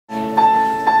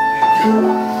I'm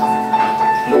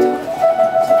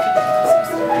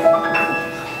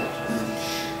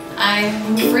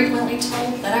frequently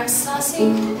told that I'm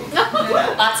saucy.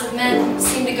 Lots of men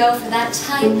seem to go for that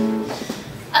type.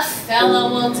 A fellow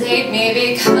will date me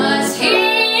because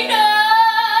he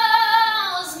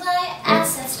knows my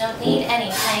assets don't need any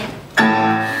hype.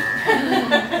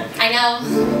 I know,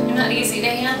 I'm not easy to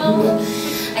handle.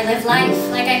 I live life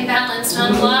like I'm balanced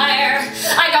on wire.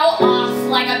 I go off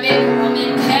like a big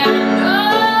Roman candle,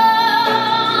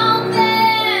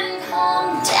 then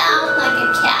calm down like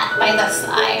a cat by the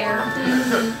fire.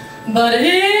 But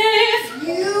if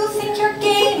you think you're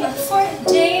game for a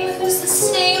dame who's the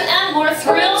same and more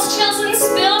thrills, chills, and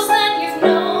spills than you've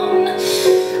known,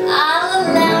 I'll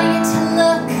allow you to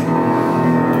look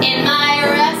in my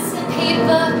recipe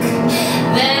book,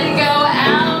 then go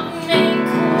out and make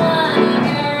one of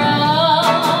your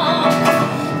own.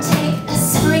 Take a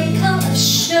sprinkle of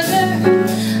sugar,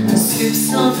 a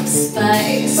scoop of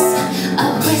spice, a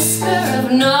whisper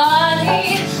of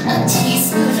naughty, a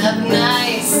teaspoon of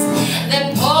nice,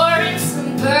 then pour in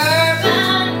some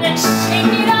bourbon and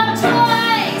shake it up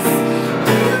twice.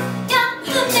 You've got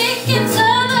the makings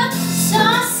of a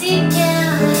saucy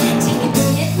gal. Take a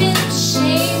tidbit of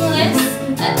shameless,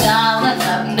 a dollop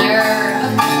of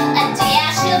nerve, a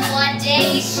dash of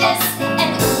audacious,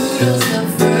 and oodles of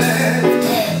verve.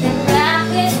 Then wrap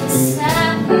it in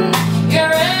satin, you're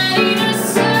ready to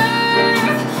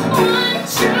serve. One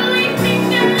truly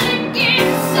finger-licking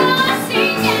saucy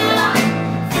gal.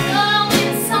 Throw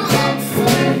in some hope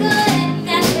for good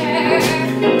measure,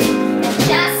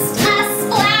 just a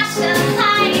splash of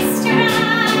high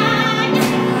strung.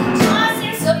 Toss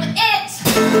in some it,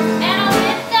 and a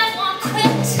wit that won't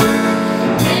quit.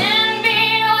 Then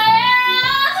beware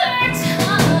of her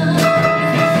tongue.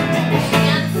 A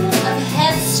handful of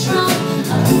headstrong,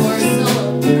 a morsel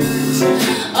of dirt,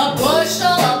 a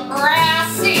bushel of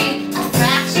brassy, a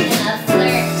fraction of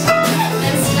flirt.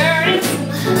 Then stir in some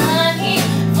honey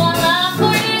for love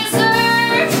or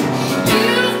dessert.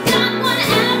 You've got one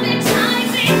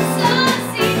appetizing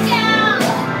saucy gal.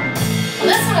 Well,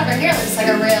 this one over here looks like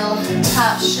a real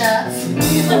top chef.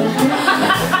 I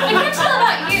can't tell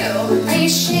about you. Are you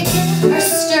shaved?